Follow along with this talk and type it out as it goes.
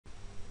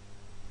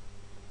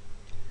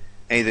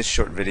Hey, this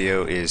short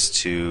video is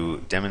to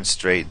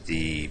demonstrate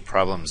the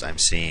problems I'm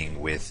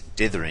seeing with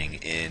dithering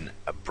in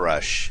a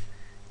brush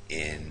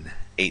in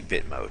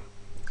 8-bit mode.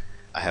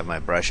 I have my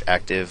brush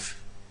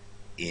active.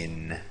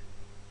 In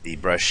the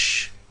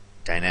brush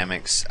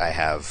dynamics, I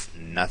have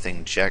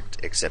nothing checked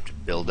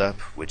except buildup,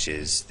 which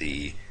is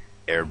the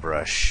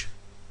airbrush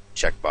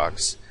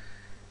checkbox.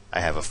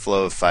 I have a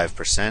flow of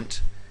 5%.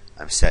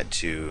 I'm set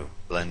to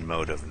blend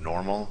mode of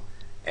normal,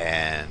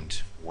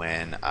 and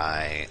when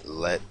I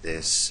let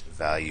this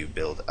value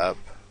build up,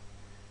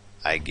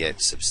 I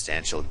get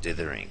substantial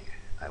dithering.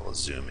 I will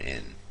zoom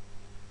in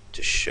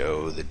to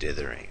show the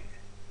dithering.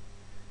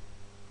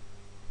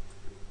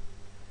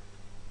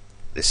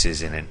 This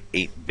is in an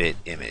 8-bit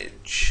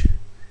image.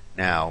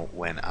 Now,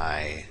 when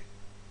I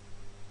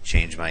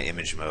change my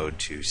image mode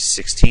to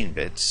 16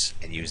 bits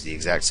and use the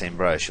exact same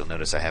brush, you'll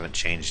notice I haven't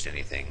changed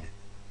anything.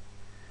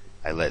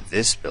 I let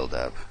this build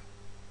up,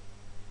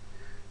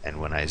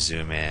 and when I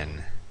zoom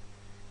in,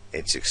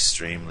 it's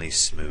extremely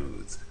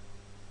smooth,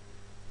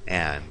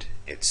 and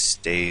it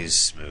stays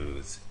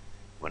smooth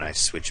when I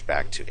switch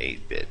back to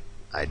 8-bit.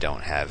 I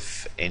don't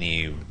have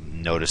any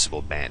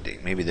noticeable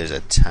banding. Maybe there's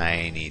a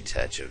tiny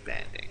touch of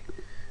banding,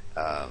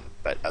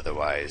 but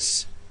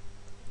otherwise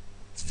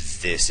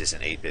this is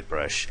an 8-bit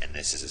brush and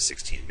this is a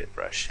 16-bit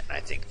brush, and I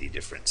think the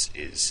difference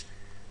is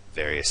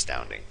very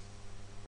astounding.